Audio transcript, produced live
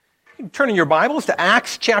Turning your Bibles to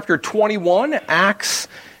Acts chapter 21. Acts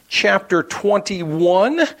chapter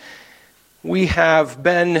 21. We have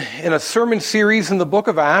been in a sermon series in the book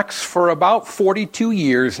of Acts for about 42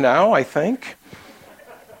 years now, I think.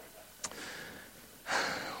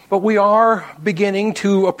 But we are beginning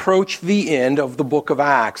to approach the end of the book of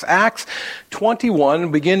Acts. Acts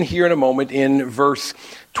 21, begin here in a moment in verse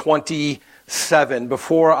 27.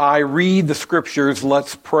 Before I read the scriptures,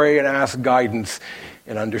 let's pray and ask guidance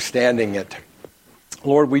in understanding it.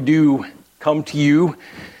 Lord, we do come to you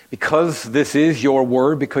because this is your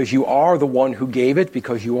word, because you are the one who gave it,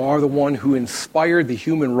 because you are the one who inspired the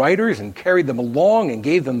human writers and carried them along and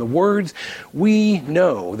gave them the words. We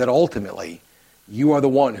know that ultimately you are the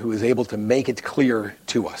one who is able to make it clear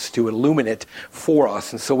to us, to illuminate it for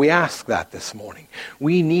us. And so we ask that this morning.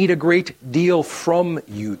 We need a great deal from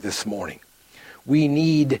you this morning. We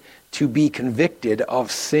need to be convicted of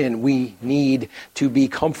sin. We need to be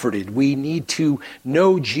comforted. We need to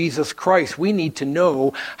know Jesus Christ. We need to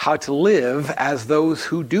know how to live as those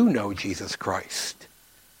who do know Jesus Christ.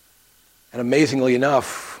 And amazingly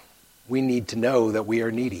enough, we need to know that we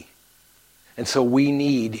are needy. And so we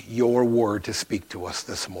need your word to speak to us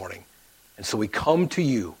this morning. And so we come to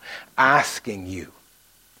you asking you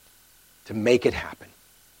to make it happen,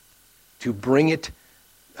 to bring it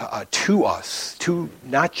to us, to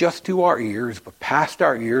not just to our ears, but past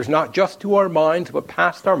our ears, not just to our minds, but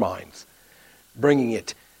past our minds, bringing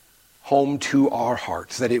it home to our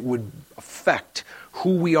hearts, that it would affect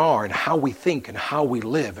who we are and how we think and how we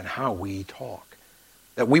live and how we talk.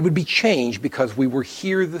 That we would be changed because we were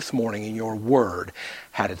here this morning and your word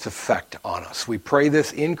had its effect on us. We pray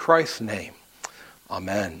this in Christ's name.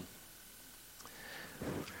 Amen.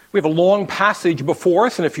 We have a long passage before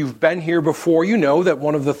us, and if you've been here before, you know that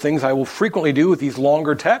one of the things I will frequently do with these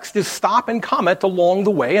longer texts is stop and comment along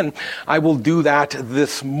the way, and I will do that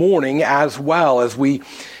this morning as well. As we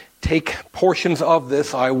take portions of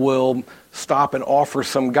this, I will stop and offer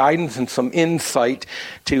some guidance and some insight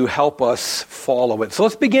to help us follow it. So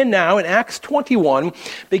let's begin now in Acts 21,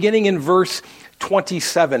 beginning in verse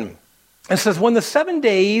 27. It says, when the 7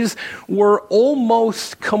 days were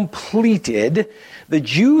almost completed, the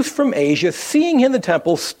Jews from Asia, seeing him in the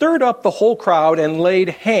temple, stirred up the whole crowd and laid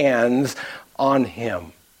hands on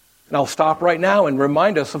him. And I'll stop right now and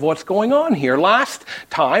remind us of what's going on here. Last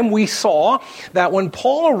time we saw that when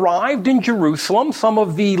Paul arrived in Jerusalem, some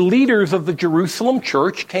of the leaders of the Jerusalem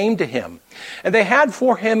church came to him. And they had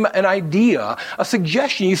for him an idea, a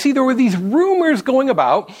suggestion. You see, there were these rumors going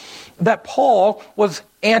about that Paul was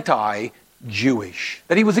anti-Jewish,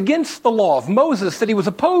 that he was against the law of Moses, that he was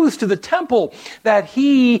opposed to the temple, that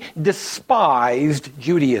he despised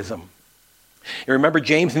Judaism. You remember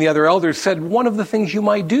James and the other elders said one of the things you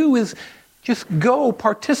might do is just go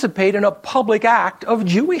participate in a public act of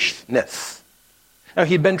Jewishness. Now,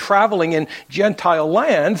 he'd been traveling in Gentile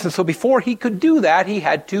lands, and so before he could do that, he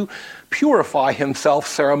had to purify himself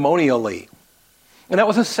ceremonially. And that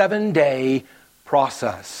was a 7-day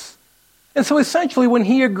process. And so essentially when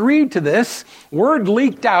he agreed to this, word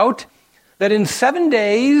leaked out that in 7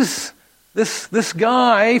 days, this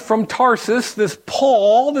guy from Tarsus, this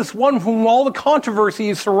Paul, this one whom all the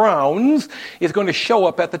controversy surrounds, is going to show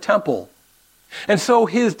up at the temple. And so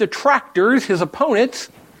his detractors, his opponents,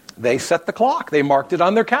 they set the clock. They marked it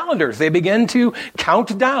on their calendars. They began to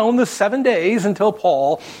count down the 7 days until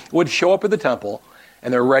Paul would show up at the temple.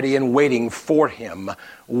 And they're ready and waiting for him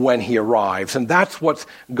when he arrives. And that's what's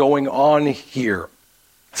going on here.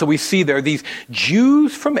 So we see there these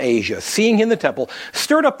Jews from Asia, seeing him in the temple,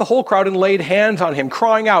 stirred up the whole crowd and laid hands on him,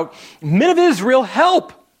 crying out, "Men of Israel,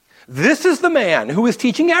 help! This is the man who is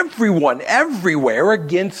teaching everyone, everywhere,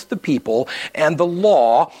 against the people and the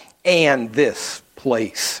law and this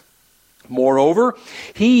place. Moreover,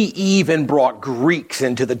 he even brought Greeks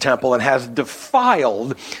into the temple and has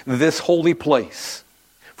defiled this holy place."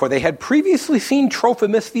 For they had previously seen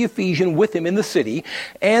Trophimus the Ephesian with him in the city,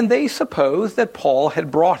 and they supposed that Paul had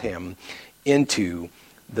brought him into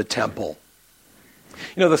the temple.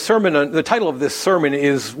 You know, the title of this sermon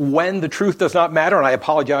is When the Truth Does Not Matter, and I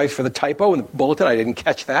apologize for the typo in the bulletin. I didn't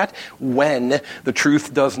catch that. When the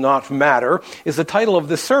Truth Does Not Matter is the title of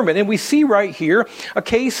this sermon, and we see right here a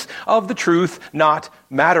case of the truth not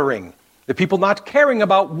mattering. The people not caring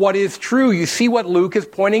about what is true. You see what Luke is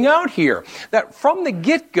pointing out here. That from the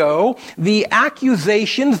get-go, the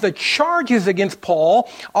accusations, the charges against Paul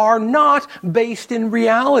are not based in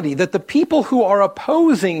reality. That the people who are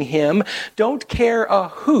opposing him don't care a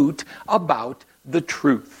hoot about the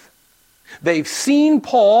truth. They've seen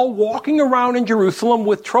Paul walking around in Jerusalem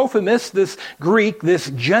with Trophimus, this Greek, this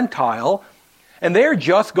Gentile, And they're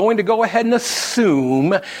just going to go ahead and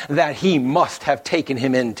assume that he must have taken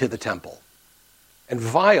him into the temple and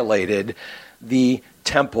violated the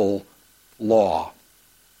temple law.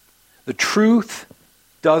 The truth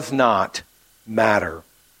does not matter.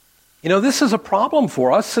 You know, this is a problem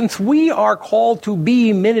for us since we are called to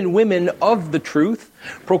be men and women of the truth,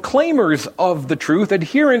 proclaimers of the truth,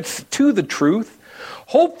 adherents to the truth,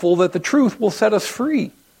 hopeful that the truth will set us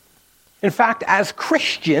free. In fact, as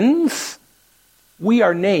Christians, we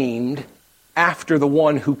are named after the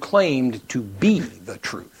one who claimed to be the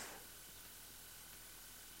truth.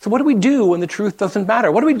 So what do we do when the truth doesn't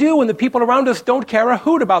matter? What do we do when the people around us don't care a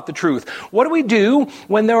hoot about the truth? What do we do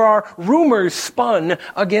when there are rumors spun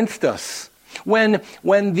against us? When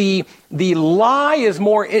the lie is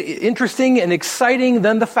more interesting and exciting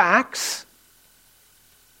than the facts,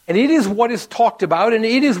 and it is what is talked about, and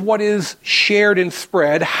it is what is shared and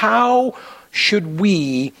spread, how should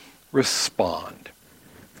we respond?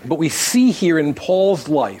 But we see here in Paul's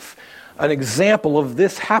life an example of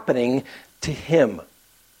this happening to him.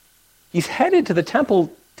 He's headed to the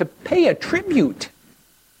temple to pay a tribute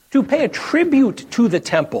to the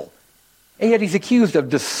temple. And yet he's accused of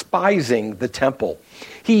despising the temple.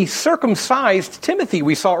 He circumcised Timothy,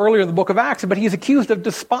 we saw earlier in the book of Acts, but he's accused of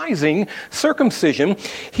despising circumcision.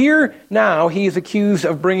 Here now he is accused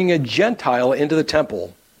of bringing a Gentile into the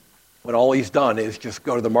temple, when all he's done is just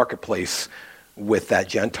go to the marketplace with that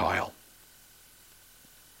Gentile.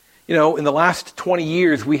 You know, in the last 20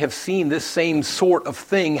 years, we have seen this same sort of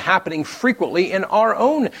thing happening frequently in our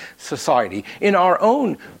own society, in our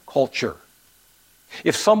own culture.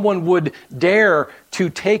 If someone would dare to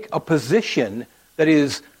take a position that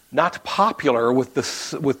is not popular with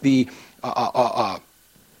the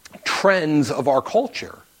trends of our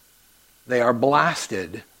culture, they are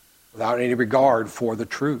blasted without any regard for the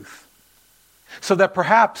truth. So that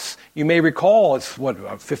perhaps you may recall, it's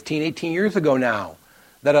 15, 18 years ago now,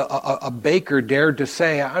 that a baker dared to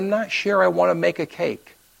say, I'm not sure I want to make a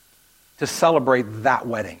cake to celebrate that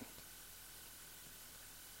wedding.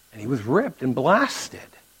 And he was ripped and blasted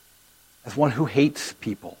as one who hates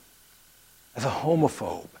people, as a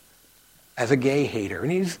homophobe, as a gay hater.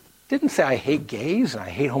 And he didn't say, I hate gays and I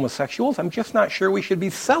hate homosexuals. I'm just not sure we should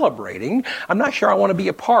be celebrating. I'm not sure I want to be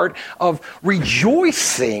a part of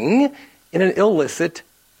rejoicing in an illicit,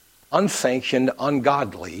 unsanctioned,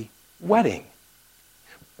 ungodly wedding.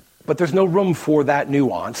 But there's no room for that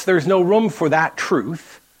nuance. There's no room for that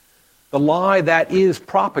truth. The lie that is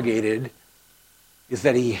propagated is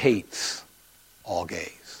that he hates all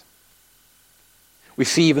gays. We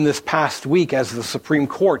see even this past week as the Supreme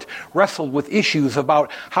Court wrestled with issues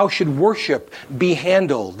about how should worship be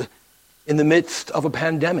handled in the midst of a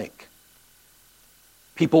pandemic.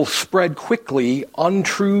 People spread quickly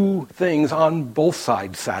untrue things on both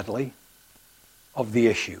sides, sadly, of the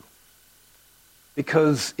issue.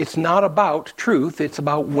 Because it's not about truth, it's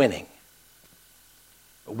about winning.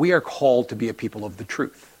 But we are called to be a people of the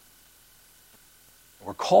truth.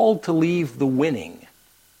 We're called to leave the winning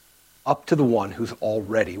up to the one who's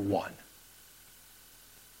already won.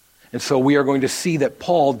 And so we are going to see that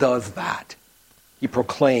Paul does that. He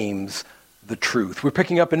proclaims the truth. We're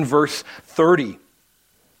picking up in verse 30.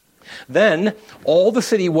 Then all the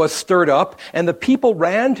city was stirred up, and the people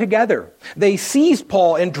ran together. They seized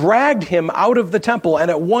Paul and dragged him out of the temple, and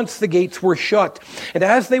at once the gates were shut. And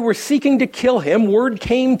as they were seeking to kill him, word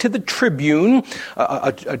came to the tribune.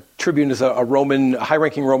 A tribune is a Roman,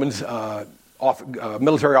 high-ranking Roman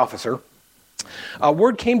military officer.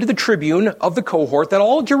 Word came to the tribune of the cohort that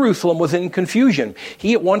all Jerusalem was in confusion.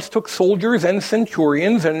 He at once took soldiers and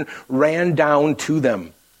centurions and ran down to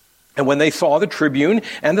them. And when they saw the tribune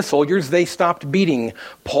and the soldiers, they stopped beating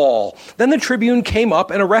Paul. Then the tribune came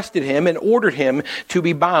up and arrested him and ordered him to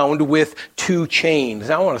be bound with 2 chains.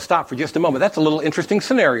 Now I want to stop for just a moment. That's a little interesting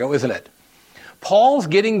scenario, isn't it? Paul's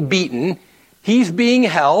getting beaten. He's being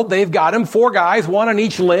held. They've got him, 4 guys, 1 on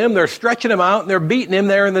each limb. They're stretching him out and they're beating him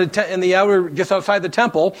there in the outer, just outside the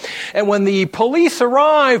temple. And when the police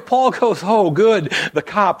arrive, Paul goes, oh, good, the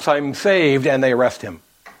cops, I'm saved, and they arrest him.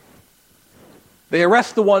 They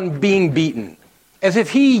arrest the one being beaten, as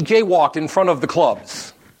if he jaywalked in front of the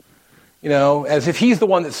clubs. You know, as if he's the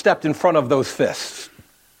one that stepped in front of those fists,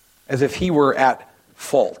 as if he were at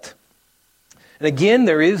fault. And again,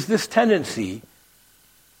 there is this tendency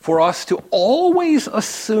for us to always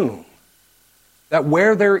assume that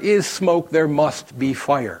where there is smoke, there must be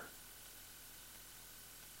fire.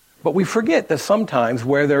 But we forget that sometimes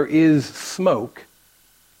where there is smoke,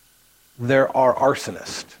 there are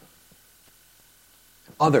arsonists.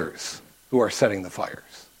 Others who are setting the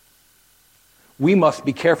fires. We must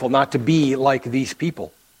be careful not to be like these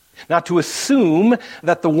people. not to assume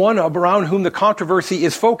that the one around whom the controversy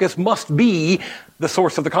is focused must be the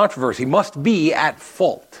source of the controversy, must be at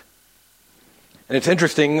fault. And it's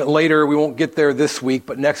interesting, later, we won't get there this week,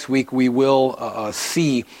 but next week we will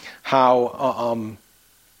see how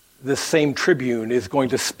this same tribune is going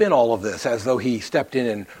to spin all of this as though he stepped in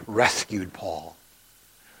and rescued Paul.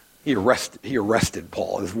 He arrested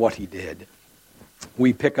Paul is what he did.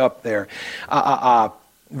 We pick up there.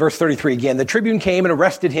 Verse 33 again. The tribune came and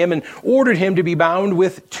arrested him and ordered him to be bound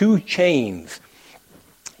with 2 chains.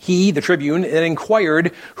 He, the tribune,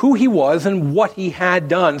 inquired who he was and what he had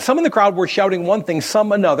done. Some in the crowd were shouting one thing,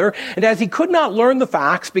 some another. And as he could not learn the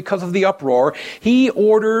facts because of the uproar, he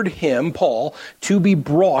ordered him, Paul, to be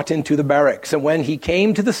brought into the barracks. And when he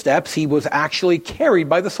came to the steps, he was actually carried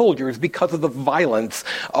by the soldiers because of the violence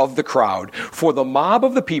of the crowd. For the mob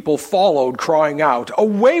of the people followed, crying out,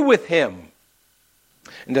 "Away with him!"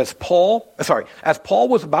 And as Paul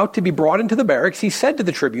was about to be brought into the barracks, he said to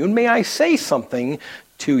the tribune, "May I say something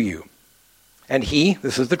to you?" And he,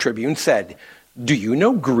 this is the tribune, said, "Do you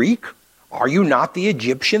know Greek? Are you not the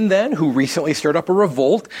Egyptian then, who recently stirred up a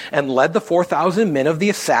revolt and led the 4,000 men of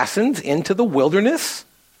the assassins into the wilderness?"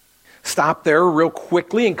 Stop there real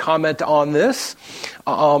quickly and comment on this.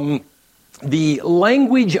 The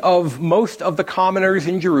language of most of the commoners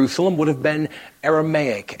in Jerusalem would have been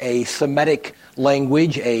Aramaic, a Semitic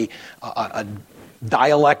language, a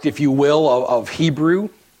dialect, if you will, of Hebrew.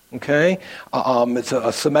 Okay, it's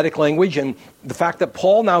a Semitic language, and the fact that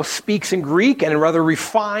Paul now speaks in Greek, and rather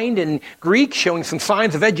refined in Greek, showing some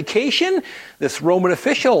signs of education. This Roman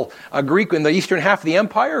official, Greek in the eastern half of the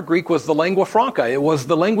empire, Greek was the lingua franca. It was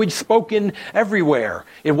the language spoken everywhere.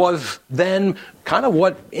 It was then kind of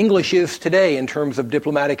what English is today in terms of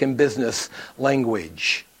diplomatic and business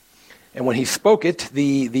language. And when he spoke it,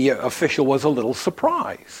 the official was a little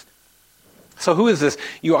surprised. So who is this?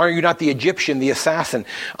 Are you not the Egyptian, the assassin?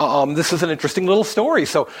 This is an interesting little story.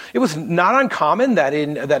 So it was not uncommon that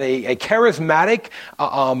a charismatic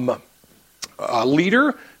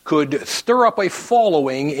leader could stir up a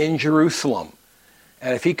following in Jerusalem.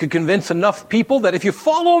 And if he could convince enough people that if you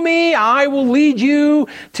follow me, I will lead you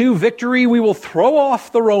to victory. We will throw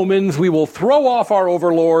off the Romans. We will throw off our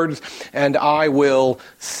overlords, and I will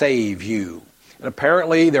save you. And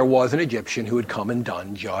apparently there was an Egyptian who had come and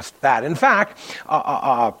done just that. In fact,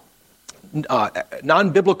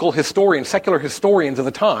 non-biblical historians, secular historians of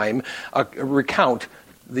the time, recount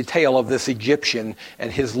the tale of this Egyptian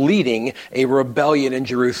and his leading a rebellion in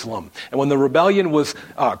Jerusalem. And when the rebellion was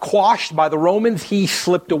quashed by the Romans, he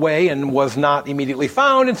slipped away and was not immediately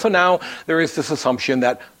found. And so now there is this assumption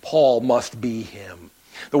that Paul must be him.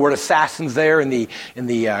 The word assassins there in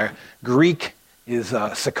the Greek is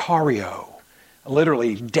Sicario.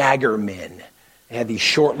 Literally dagger men. They had these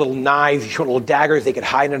short little knives, these short little daggers. They could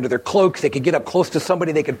hide under their cloaks. They could get up close to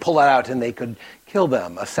somebody. They could pull it out and they could kill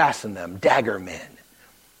them, assassin them, dagger men.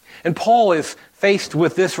 And Paul is faced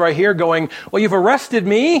with this right here going, well, you've arrested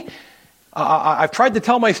me. I've tried to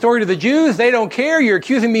tell my story to the Jews. They don't care. You're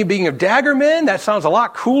accusing me of being a dagger man. That sounds a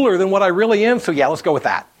lot cooler than what I really am. So yeah, let's go with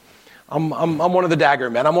that. I'm one of the dagger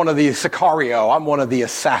men. I'm one of the Sicario. I'm one of the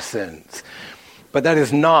assassins. But that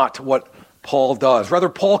is not what Paul does. Rather,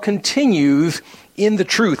 Paul continues in the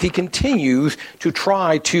truth. He continues to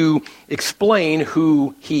try to explain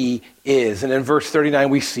who he is. And in verse 39,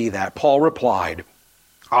 we see that. Paul replied,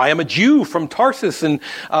 "I am a Jew from Tarsus in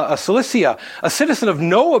Cilicia, a citizen of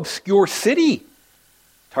no obscure city."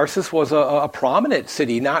 Tarsus was a prominent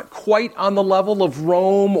city, not quite on the level of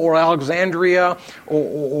Rome or Alexandria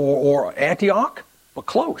or Antioch, but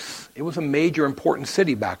close. It was a major important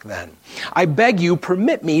city back then. "I beg you,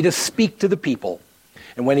 permit me to speak to the people."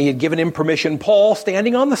 And when he had given him permission, Paul,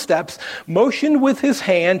 standing on the steps, motioned with his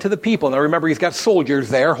hand to the people. Now remember, he's got soldiers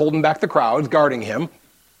there holding back the crowds, guarding him.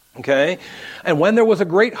 Okay? And when there was a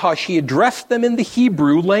great hush, he addressed them in the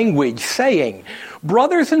Hebrew language, saying,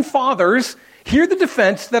 "Brothers and fathers, hear the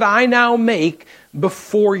defense that I now make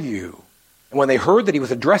before you." And when they heard that he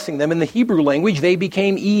was addressing them in the Hebrew language, they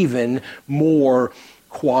became even more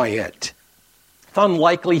quiet. It's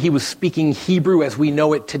unlikely he was speaking Hebrew as we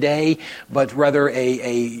know it today, but rather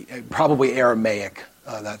probably Aramaic,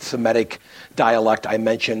 that Semitic dialect I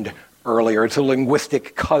mentioned earlier. It's a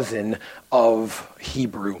linguistic cousin of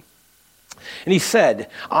Hebrew. And he said,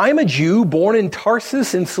 "I am a Jew born in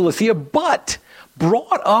Tarsus in Cilicia, but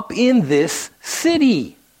brought up in this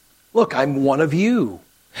city. Look, I'm one of you.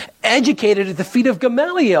 Educated at the feet of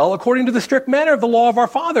Gamaliel, according to the strict manner of the law of our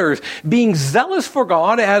fathers, being zealous for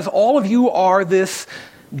God, as all of you are this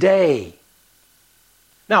day."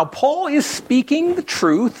 Now, Paul is speaking the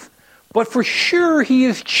truth. But for sure, he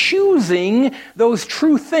is choosing those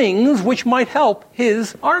true things which might help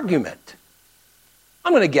his argument.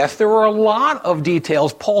 I'm going to guess there were a lot of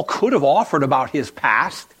details Paul could have offered about his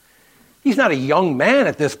past. He's not a young man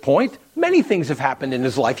at this point. Many things have happened in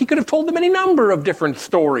his life. He could have told them any number of different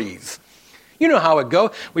stories. You know how it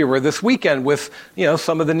goes. We were this weekend with,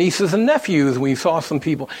 some of the nieces and nephews. We saw some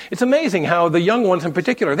people. It's amazing how the young ones in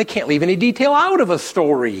particular, they can't leave any detail out of a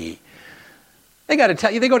story. They go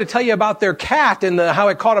to tell you about their cat and how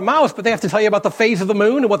it caught a mouse, but they have to tell you about the phase of the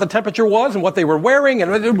moon and what the temperature was and what they were wearing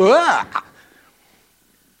and blah.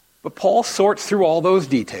 But Paul sorts through all those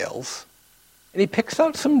details and he picks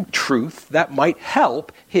out some truth that might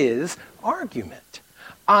help his argument.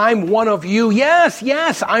 I'm one of you.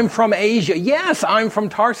 Yes, I'm from Asia. Yes, I'm from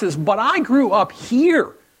Tarsus, but I grew up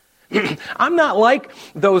here. I'm not like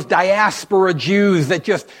those diaspora Jews that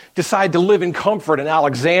just decide to live in comfort in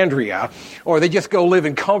Alexandria, or they just go live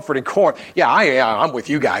in comfort in Corinth. Yeah, I'm with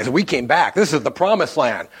you guys. We came back. This is the promised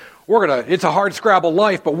land. It's a hard scrabble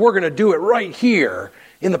life, but we're going to do it right here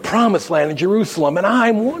in the promised land in Jerusalem. And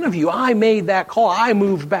I'm one of you. I made that call. I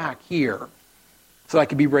moved back here so I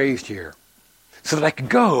could be raised here, so that I could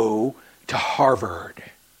go to Harvard.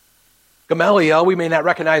 Gamaliel, we may not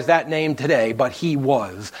recognize that name today, but he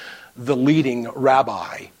was the leading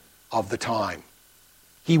rabbi of the time.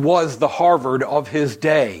 He was the Harvard of his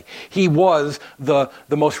day. He was the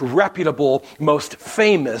most reputable, most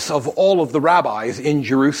famous of all of the rabbis in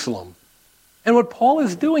Jerusalem. And what Paul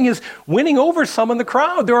is doing is winning over some in the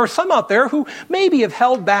crowd. There are some out there who maybe have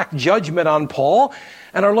held back judgment on Paul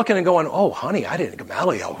and are looking and going, oh, honey, I didn't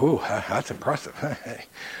Gamaliel. Ooh, that's impressive. Hey,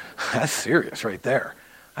 that's serious right there.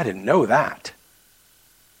 I didn't know that.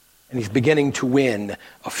 And he's beginning to win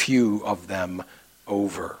a few of them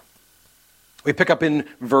over. We pick up in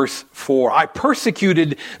verse 4. I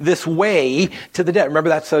persecuted this way to the death. Remember,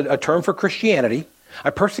 that's a term for Christianity. I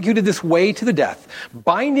persecuted this way to the death,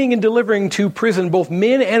 binding and delivering to prison both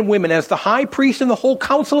men and women, as the high priest and the whole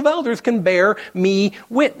council of elders can bear me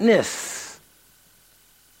witness.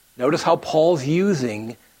 Notice how Paul's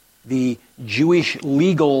using the Jewish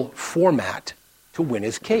legal format to win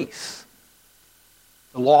his case.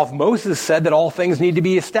 The law of Moses said that all things need to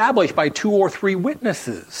be established by 2 or 3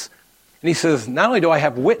 witnesses. And he says, not only do I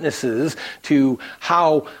have witnesses to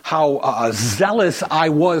how zealous I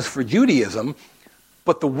was for Judaism,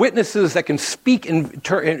 but the witnesses that can speak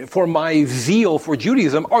for my zeal for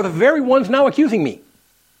Judaism are the very ones now accusing me.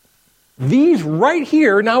 These right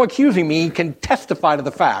here now accusing me can testify to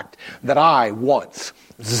the fact that I once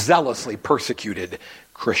zealously persecuted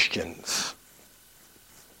Christians.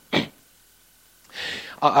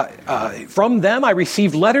 From them I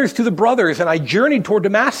received letters to the brothers, and I journeyed toward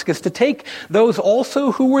Damascus to take those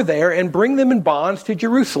also who were there and bring them in bonds to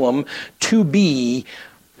Jerusalem to be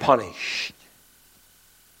punished.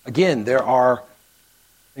 Again, there are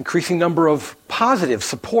increasing number of positive,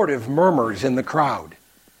 supportive murmurs in the crowd.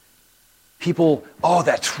 People, oh,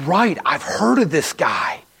 that's right, I've heard of this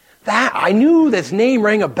guy. I knew this name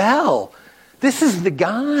rang a bell. This is the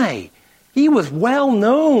guy. He was well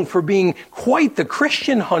known for being quite the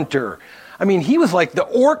Christian hunter. I mean, he was like the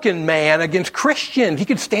Orkin man against Christians. He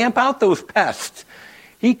could stamp out those pests.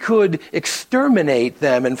 He could exterminate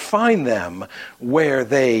them and find them where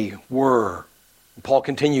they were. Paul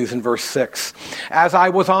continues in verse 6. As I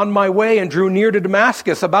was on my way and drew near to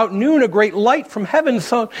Damascus, about noon a great light from heaven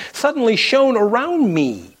suddenly shone around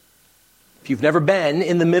me. If you've never been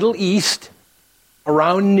in the Middle East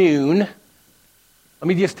around noon, let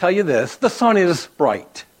me just tell you this. The sun is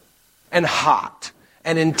bright and hot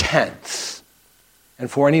and intense.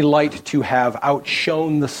 And for any light to have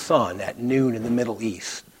outshone the sun at noon in the Middle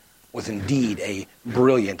East was indeed a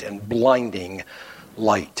brilliant and blinding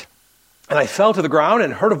light. And I fell to the ground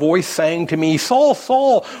and heard a voice saying to me, Saul,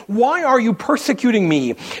 Saul, why are you persecuting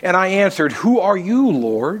me? And I answered, Who are you,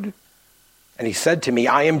 Lord? And he said to me,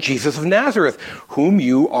 I am Jesus of Nazareth, whom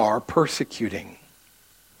you are persecuting.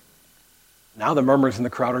 Now the murmurs in the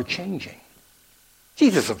crowd are changing.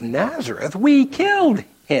 Jesus of Nazareth, we killed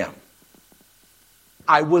him.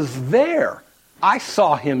 I was there. I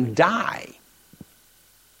saw him die.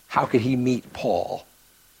 How could he meet Paul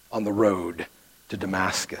on the road to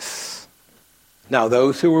Damascus? Now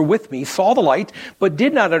those who were with me saw the light, but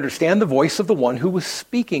did not understand the voice of the one who was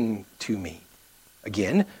speaking to me.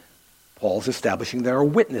 Again, Paul's establishing there are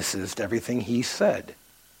witnesses to everything he said.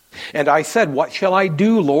 And I said, what shall I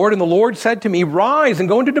do, Lord? And the Lord said to me, rise and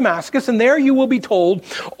go into Damascus, and there you will be told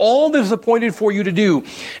all that is appointed for you to do.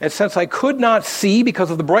 And since I could not see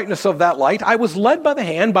because of the brightness of that light, I was led by the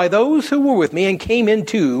hand by those who were with me and came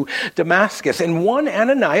into Damascus. And one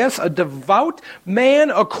Ananias, a devout man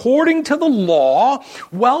according to the law,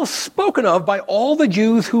 well spoken of by all the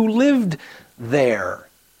Jews who lived there.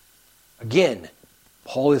 Again,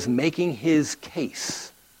 Paul is making his case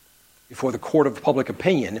before the court of public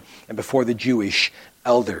opinion and before the Jewish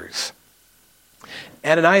elders.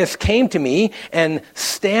 Ananias came to me and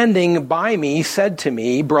standing by me said to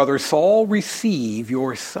me, Brother Saul, receive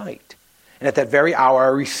your sight. And at that very hour I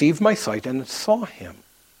received my sight and saw him.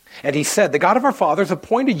 And he said, the God of our fathers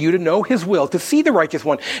appointed you to know his will, to see the righteous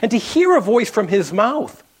one, and to hear a voice from his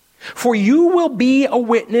mouth. For you will be a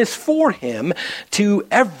witness for him to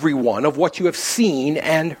everyone of what you have seen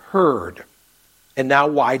and heard. And now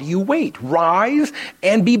why do you wait? Rise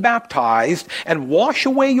and be baptized and wash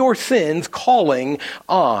away your sins, calling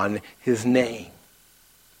on his name.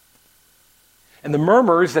 And the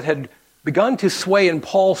murmurs that had begun to sway in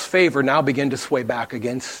Paul's favor now begin to sway back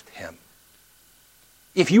against him.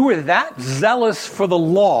 If you were that zealous for the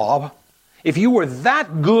law, if you were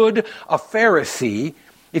that good a Pharisee,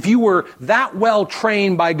 if you were that well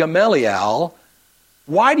trained by Gamaliel,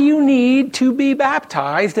 why do you need to be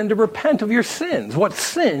baptized and to repent of your sins? What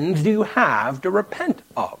sins do you have to repent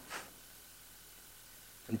of?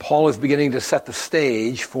 And Paul is beginning to set the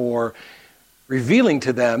stage for revealing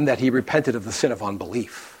to them that he repented of the sin of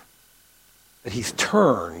unbelief, that he's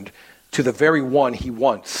turned to the very one he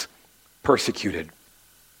once persecuted.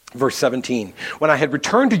 Verse 17, when I had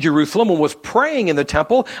returned to Jerusalem and was praying in the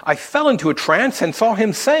temple, I fell into a trance and saw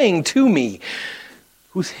him saying to me,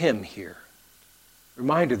 who's him here?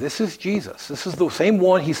 Reminder, this is Jesus. This is the same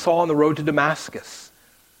one he saw on the road to Damascus.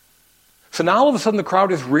 So now all of a sudden the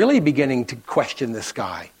crowd is really beginning to question this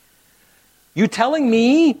guy. You telling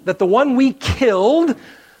me that the one we killed,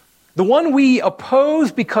 the one we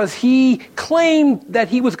opposed because he claimed that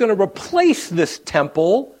he was going to replace this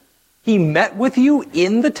temple, he met with you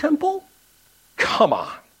in the temple? Come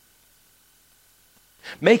on.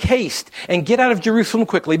 Make haste and get out of Jerusalem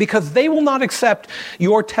quickly, because they will not accept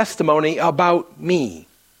your testimony about me.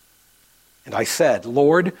 And I said,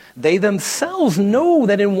 Lord, they themselves know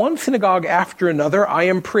that in one synagogue after another I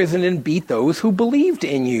imprisoned and beat those who believed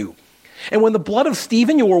in you. And when the blood of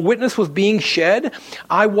Stephen, your witness, was being shed,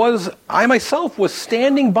 I myself was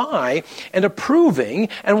standing by and approving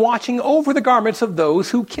and watching over the garments of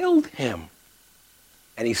those who killed him.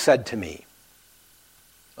 And he said to me,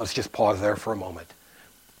 let's just pause there for a moment.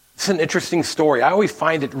 It's an interesting story. I always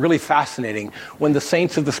find it really fascinating when the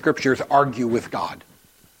saints of the scriptures argue with God.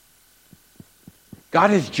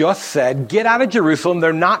 God has just said, get out of Jerusalem.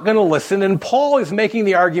 They're not going to listen. And Paul is making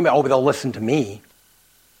the argument, but they'll listen to me.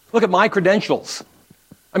 Look at my credentials.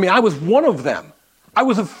 I mean, I was one of them. I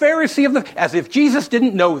was a Pharisee as if Jesus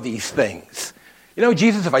didn't know these things. You know,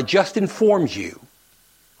 Jesus, if I just informed you,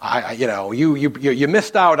 you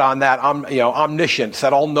missed out on that, omniscience,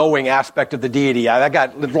 that all-knowing aspect of the deity. That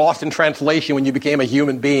got lost in translation when you became a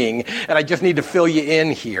human being, and I just need to fill you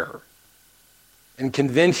in here and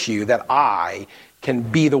convince you that I can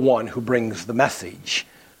be the one who brings the message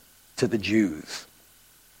to the Jews.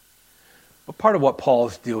 But part of what Paul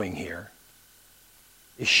is doing here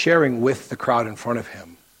is sharing with the crowd in front of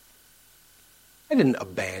him. I didn't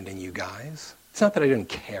abandon you guys. It's not that I didn't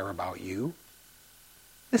care about you.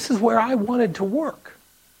 This is where I wanted to work.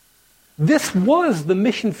 This was the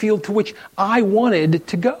mission field to which I wanted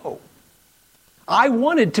to go. I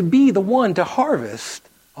wanted to be the one to harvest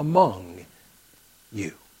among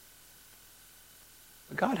you.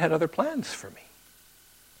 But God had other plans for me.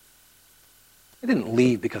 I didn't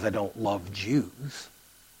leave because I don't love Jews.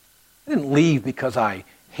 I didn't leave because I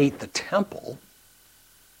hate the temple.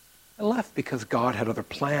 I left because God had other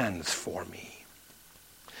plans for me.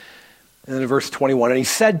 And then in verse 21, and he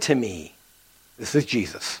said to me, this is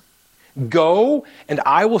Jesus, go and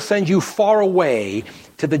I will send you far away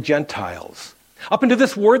to the Gentiles. Up unto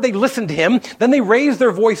this word they listened to him. Then they raised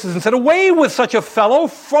their voices and said, away with such a fellow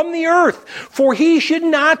from the earth, for he should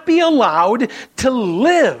not be allowed to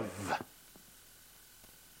live.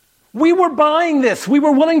 We were buying this. We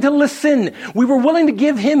were willing to listen. We were willing to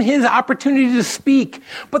give him his opportunity to speak.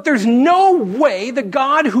 But there's no way the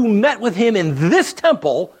God who met with him in this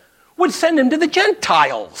temple would send him to the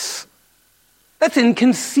Gentiles. That's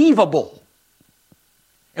inconceivable.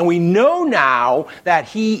 And we know now that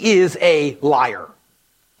he is a liar.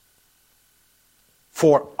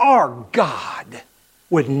 For our God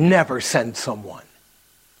would never send someone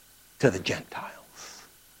to the Gentiles.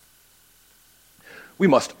 we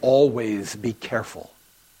must always be careful.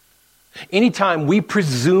 Anytime we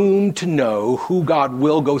presume to know who God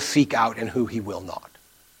will go seek out and who he will not.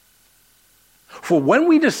 For when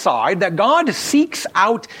we decide that God seeks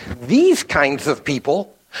out these kinds of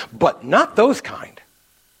people, but not those kind,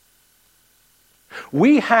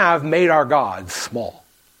 we have made our gods small,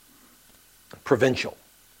 provincial,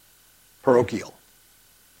 parochial,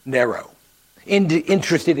 narrow,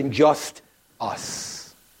 interested in just us.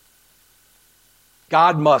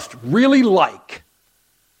 God must really like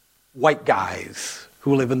white guys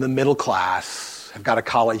who live in the middle class, have got a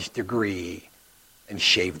college degree, and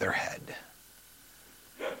shave their head.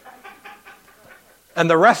 And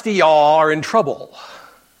the rest of y'all are in trouble.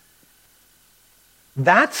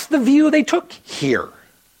 That's the view they took here.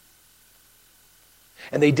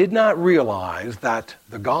 And they did not realize that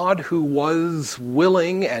the God who was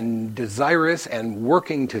willing and desirous and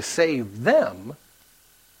working to save them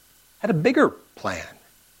had a bigger plan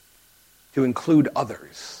to include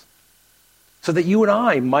others so that you and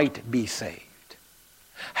I might be saved.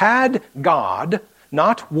 Had God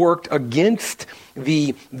not worked against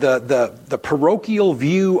the parochial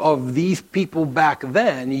view of these people back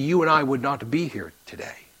then, you and I would not be here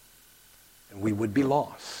today. And we would be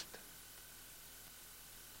lost.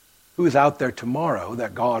 Who is out there tomorrow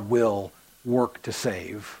that God will work to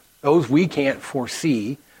save? Those we can't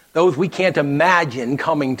foresee. Those we can't imagine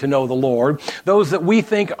coming to know the Lord. Those that we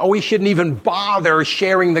think, we shouldn't even bother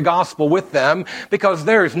sharing the gospel with them because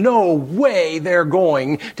there's no way they're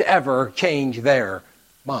going to ever change their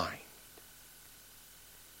mind.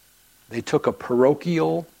 They took a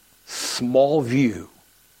parochial, small view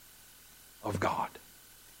of God.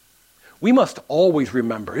 We must always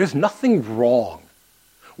remember there's nothing wrong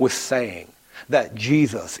with saying that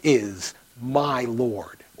Jesus is my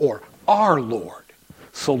Lord or our Lord,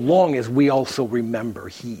 so long as we also remember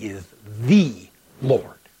he is the Lord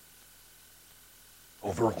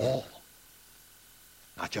over all,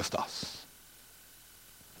 not just us.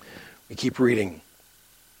 We keep reading.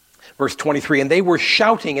 Verse 23, and they were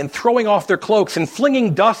shouting and throwing off their cloaks and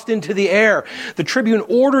flinging dust into the air. The tribune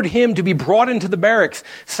ordered him to be brought into the barracks,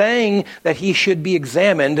 saying that he should be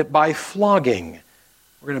examined by flogging.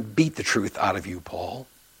 We're going to beat the truth out of you, Paul,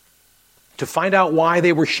 to find out why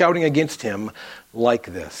they were shouting against him like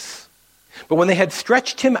this. But when they had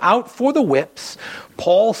stretched him out for the whips,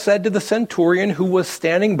 Paul said to the centurion who was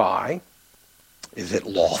standing by, is it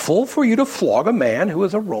lawful for you to flog a man who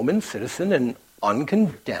is a Roman citizen and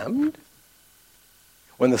uncondemned?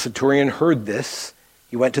 When the centurion heard this,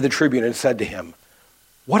 he went to the tribune and said to him,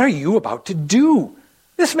 what are you about to do?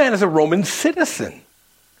 This man is a Roman citizen.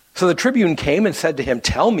 So the tribune came and said to him,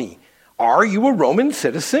 tell me, are you a Roman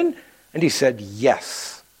citizen? And he said, yes.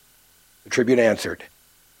 The tribune answered,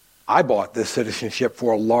 I bought this citizenship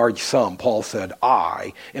for a large sum. Paul said,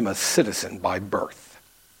 I am a citizen by birth.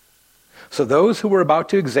 So those who were about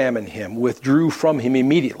to examine him withdrew from him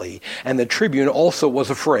immediately, and the tribune also was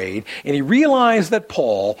afraid, and he realized that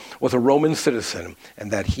Paul was a Roman citizen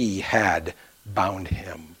and that he had bound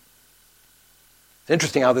him. It's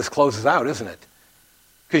interesting how this closes out, isn't it?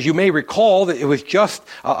 Because you may recall that it was just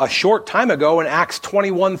a short time ago in Acts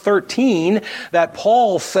 21:13 that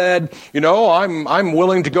Paul said, I'm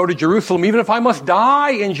willing to go to Jerusalem even if I must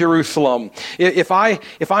die in Jerusalem. If I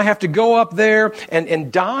have to go up there and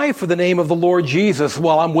die for the name of the Lord Jesus,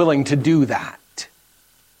 well, I'm willing to do that.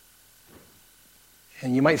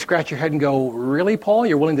 And you might scratch your head and go, really, Paul?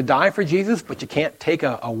 You're willing to die for Jesus, but you can't take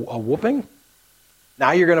a whooping?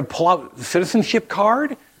 Now you're going to pull out the citizenship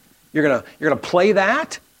card? You're gonna play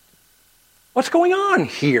that? What's going on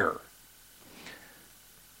here?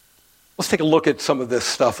 Let's take a look at some of this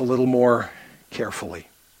stuff a little more carefully.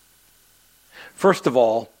 First of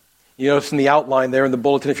all, you notice in the outline there in the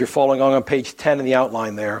bulletin, if you're following along on page 10 in the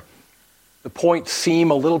outline there, the points seem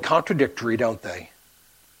a little contradictory, don't they?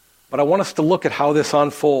 But I want us to look at how this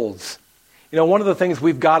unfolds. One of the things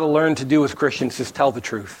we've got to learn to do as Christians is tell the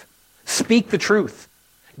truth. Speak the truth.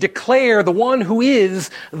 Declare the one who is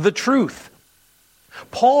the truth.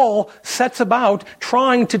 Paul sets about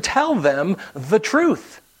trying to tell them the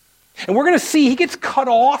truth. And we're going to see he gets cut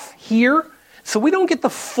off here, so we don't get the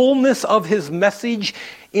fullness of his message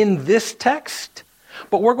in this text.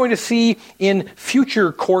 But we're going to see in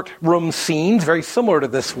future courtroom scenes, very similar to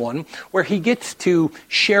this one, where he gets to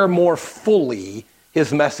share more fully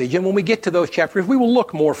his message. And when we get to those chapters, we will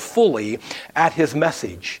look more fully at his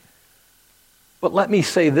message. But let me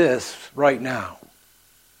say this right now.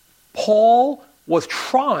 Paul was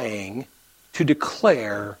trying to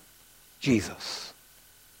declare Jesus.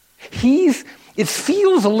 It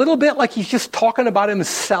feels a little bit like he's just talking about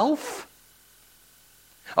himself.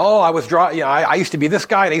 Oh, I used to be this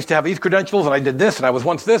guy, and I used to have these credentials, and I did this, and I was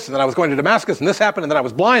once this, and then I was going to Damascus, and this happened, and then I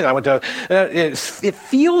was blind, and I went to... it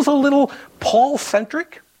feels a little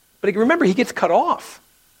Paul-centric, but remember, he gets cut off.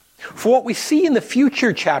 For what we see in the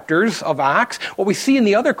future chapters of Acts, what we see in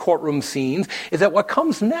the other courtroom scenes, is that what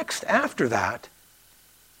comes next after that,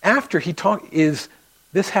 after he is,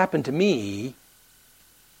 this happened to me,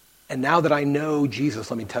 and now that I know Jesus,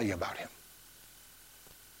 let me tell you about him.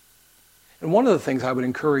 And one of the things I would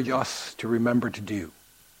encourage us to remember to do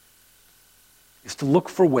is to look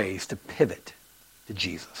for ways to pivot to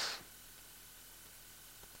Jesus.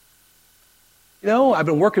 You know, I've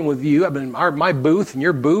been working with you. My booth and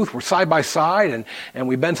your booth, we're side by side, and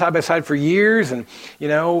we've been side by side for years. And, you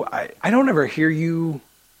know, I don't ever hear you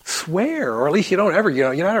swear, or at least you don't ever,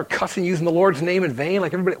 you're not ever cussing using the Lord's name in vain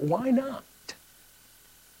like everybody. Why not?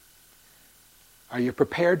 Are you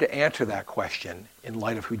prepared to answer that question in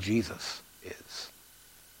light of who Jesus is?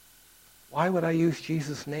 Why would I use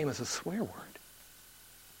Jesus' name as a swear word?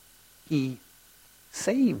 He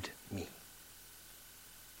saved me.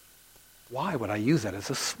 Why would I use that as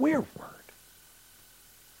a swear word?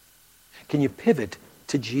 Can you pivot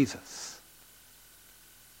to Jesus?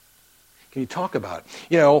 Can you talk about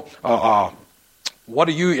it? What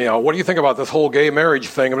do you think about this whole gay marriage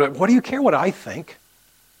thing? What do you care what I think?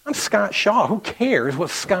 I'm Scott Shaw. Who cares what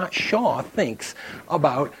Scott Shaw thinks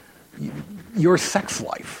about your sex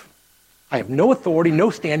life? I have no authority, no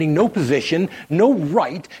standing, no position, no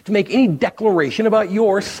right to make any declaration about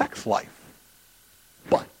your sex life.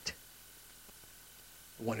 But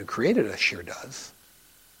the one who created us sure does.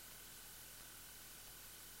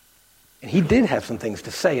 And he did have some things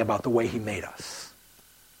to say about the way he made us.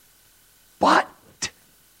 But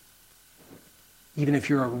even if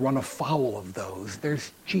you're a run afoul of those,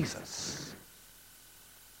 there's Jesus.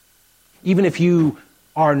 Even if you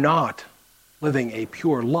are not living a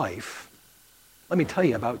pure life, let me tell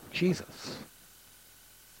you about Jesus.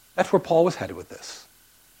 That's where Paul was headed with this.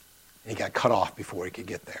 And he got cut off before he could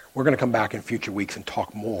get there. We're going to come back in future weeks and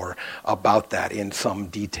talk more about that in some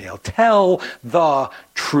detail. Tell the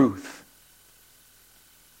truth.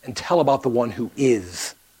 And tell about the one who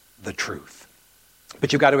is the truth.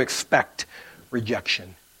 But you've got to expect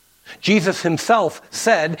rejection. Jesus himself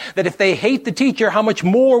said that if they hate the teacher, how much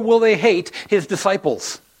more will they hate his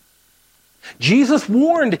disciples? Jesus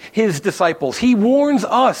warned his disciples. He warns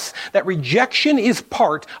us that rejection is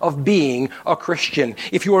part of being a Christian.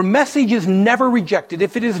 If your message is never rejected,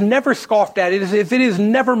 if it is never scoffed at, if it is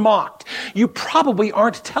never mocked, you probably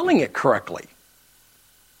aren't telling it correctly.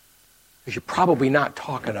 Because you're probably not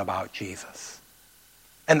talking about Jesus.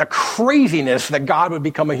 And the craziness that God would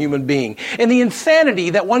become a human being. And the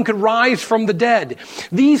insanity that one could rise from the dead.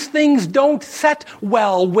 These things don't set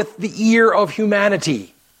well with the ear of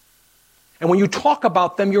humanity. And when you talk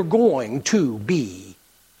about them, you're going to be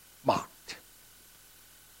mocked.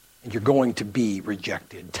 And you're going to be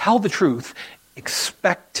rejected. Tell the truth.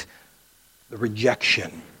 Expect the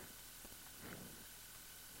rejection.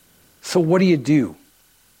 So what do you do?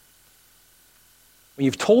 When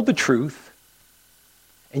you've told the truth,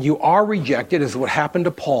 and you are rejected, as what happened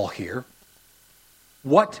to Paul here,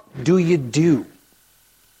 what do you do?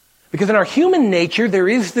 Because in our human nature, there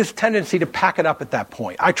is this tendency to pack it up at that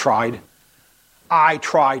point. I tried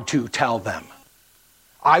to tell them.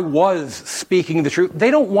 I was speaking the truth.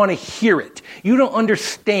 They don't want to hear it. You don't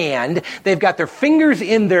understand. They've got their fingers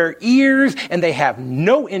in their ears, and they have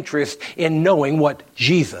no interest in knowing what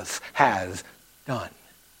Jesus has done.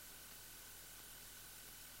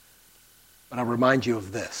 But I'll remind you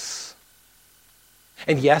of this.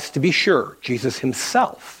 And yes, to be sure, Jesus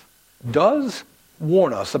himself does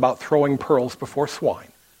warn us about throwing pearls before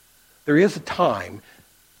swine. There is a time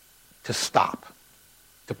to stop,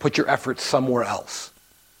 to put your efforts somewhere else.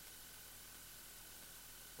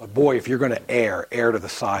 But boy, if you're going to err to the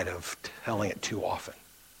side of telling it too often.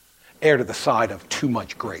 Err to the side of too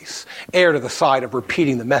much grace. Err to the side of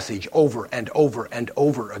repeating the message over and over and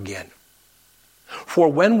over again. For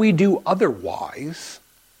when we do otherwise,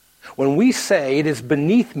 when we say it is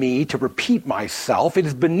beneath me to repeat myself, it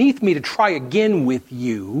is beneath me to try again with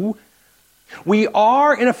you, we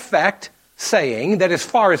are in effect saying that as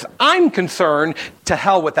far as I'm concerned, to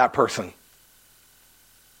hell with that person.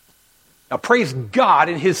 Now praise God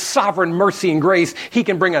in his sovereign mercy and grace, he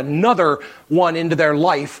can bring another one into their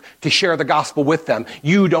life to share the gospel with them.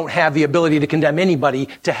 You don't have the ability to condemn anybody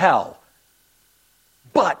to hell.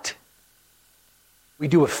 But we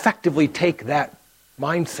do effectively take that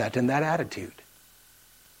mindset and that attitude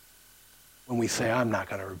when we say, I'm not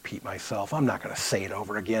going to repeat myself. I'm not going to say it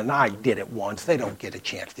over again. I did it once. They don't get a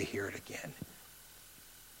chance to hear it again.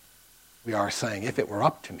 we are saying, if it were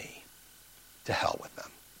up to me, to hell with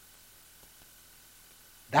them.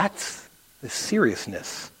 That's the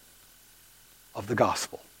seriousness of the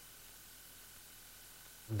gospel.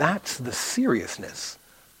 That's the seriousness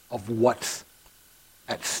of what's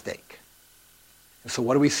at stake. And so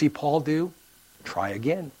what do we see Paul do? Try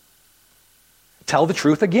again. Tell the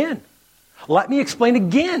truth again. Let me explain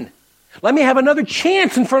again. Let me have another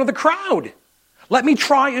chance in front of the crowd. Let me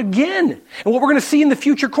try again. And what we're going to see in the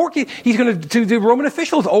future court, he's going to do the Roman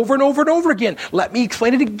officials over and over and over again. Let me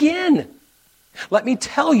explain it again. Let me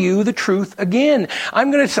tell you the truth again.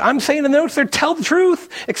 I'm saying in the notes there, tell the truth.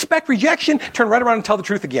 Expect rejection. Turn right around and tell the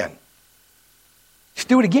truth again. Just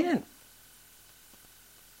do it again.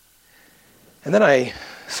 And then I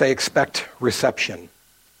say expect reception.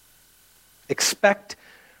 Expect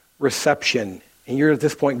reception. And you're at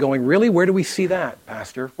this point going, really? Where do we see that,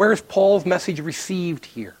 Pastor? Where is Paul's message received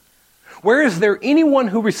here? Where is there anyone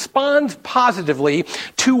who responds positively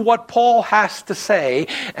to what Paul has to say?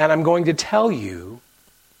 And I'm going to tell you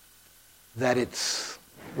that it's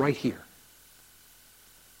right here,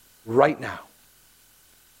 right now.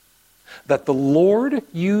 That the Lord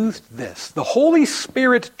used this. The Holy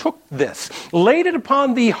Spirit took this, laid it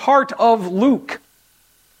upon the heart of Luke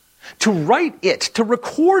to write it, to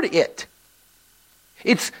record it.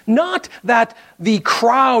 It's not that the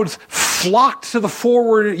crowds flocked to the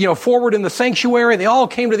forward in the sanctuary. They all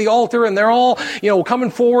came to the altar and they're all, coming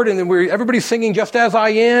forward and everybody's singing Just As I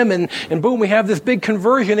Am and boom, we have this big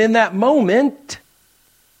conversion in that moment.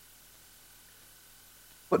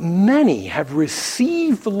 But many have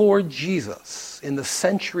received the Lord Jesus in the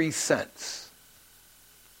century since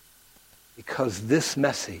because this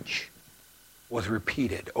message was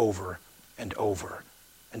repeated over and over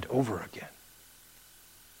and over again.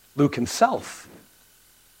 Luke himself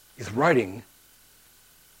is writing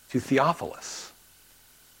to Theophilus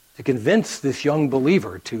to convince this young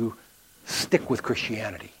believer to stick with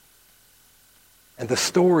Christianity. And the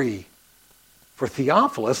story for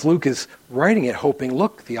Theophilus, Luke is writing it hoping,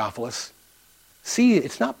 look, Theophilus, see,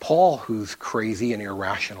 it's not Paul who's crazy and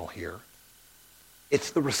irrational here.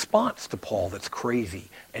 It's the response to Paul that's crazy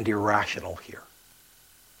and irrational here.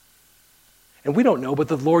 And we don't know, but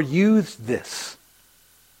the Lord used this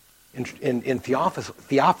in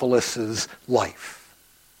Theophilus's life,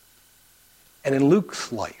 and in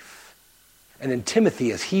Luke's life, and in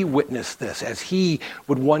Timothy as he witnessed this, as he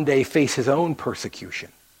would one day face his own persecution.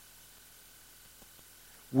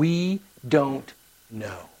 We don't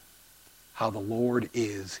know how the Lord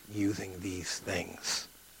is using these things.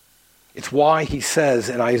 It's why he says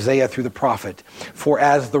in Isaiah through the prophet, "For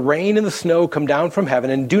as the rain and the snow come down from heaven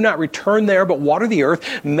and do not return there but water the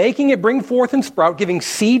earth, making it bring forth and sprout, giving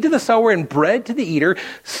seed to the sower and bread to the eater,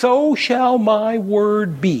 so shall my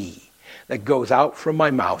word be that goes out from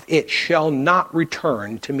my mouth. It shall not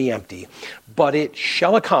return to me empty, but it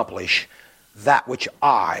shall accomplish that which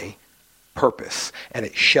I purpose, and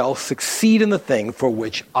it shall succeed in the thing for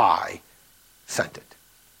which I sent it."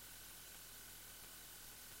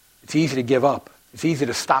 It's easy to give up. It's easy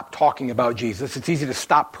to stop talking about Jesus. It's easy to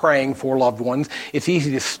stop praying for loved ones. It's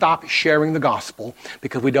easy to stop sharing the gospel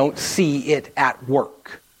because we don't see it at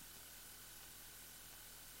work.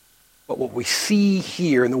 But what we see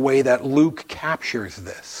here in the way that Luke captures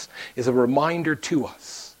this is a reminder to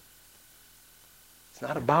us. It's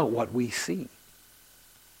not about what we see.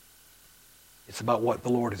 It's about what the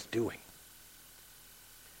Lord is doing.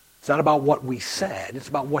 It's not about what we said. It's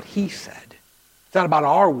about what he said. It's not about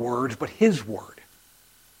our words, but his word.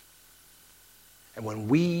 And when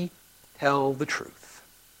we tell the truth,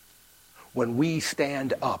 when we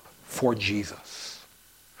stand up for Jesus,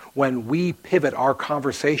 when we pivot our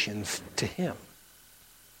conversations to him,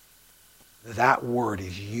 that word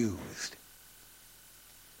is used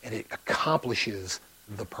and it accomplishes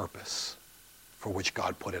the purpose for which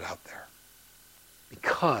God put it out there.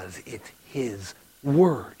 Because it's his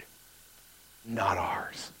word, not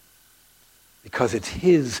ours. Because it's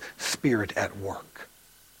his Spirit at work.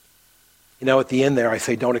 At the end there I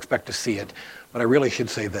say don't expect to see it, but I really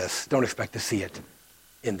should say this. Don't expect to see it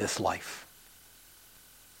in this life.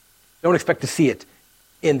 Don't expect to see it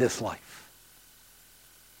in this life.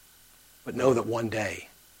 But know that one day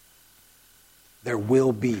there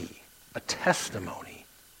will be a testimony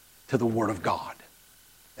to the Word of God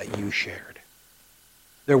that you shared.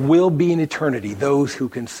 There will be in eternity those who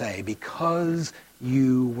can say, because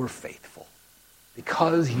you were faithful,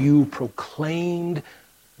 because you proclaimed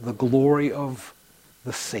the glory of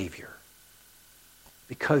the Savior,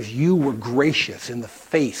 because you were gracious in the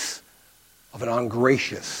face of an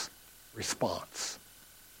ungracious response.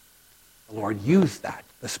 The Lord used that.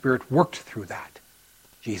 The Spirit worked through that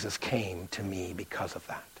Jesus came to me because of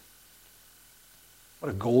that. What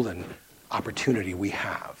a golden opportunity we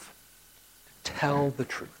have to tell the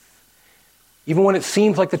truth. Even when it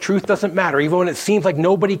seems like the truth doesn't matter, even when it seems like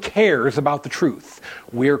nobody cares about the truth,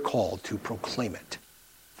 we're called to proclaim it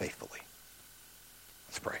faithfully.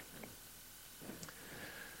 Let's pray.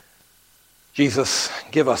 Jesus,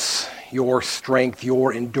 give us your strength,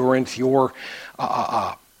 your endurance, your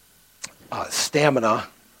stamina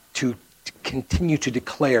to continue to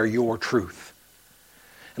declare your truth.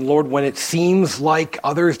 And Lord, when it seems like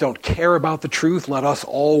others don't care about the truth, let us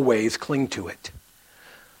always cling to it.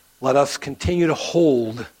 Let us continue to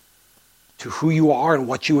hold to who you are and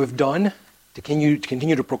what you have done, to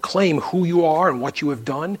continue to proclaim who you are and what you have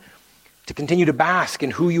done, to continue to bask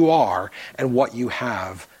in who you are and what you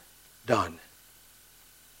have done.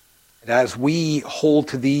 And as we hold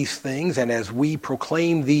to these things and as we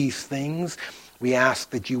proclaim these things, we ask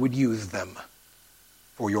that you would use them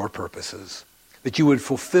for your purposes, that you would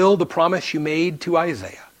fulfill the promise you made to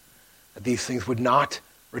Isaiah, that these things would not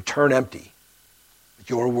return empty, that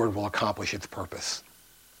your word will accomplish its purpose.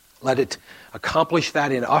 Let it accomplish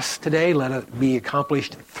that in us today. Let it be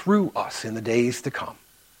accomplished through us in the days to come,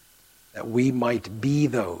 that we might be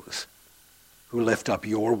those who lift up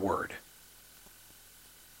your word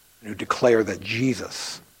and who declare that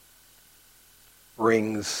Jesus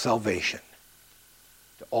brings salvation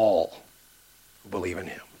to all who believe in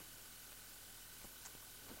him.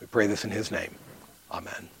 We pray this in his name.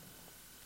 Amen.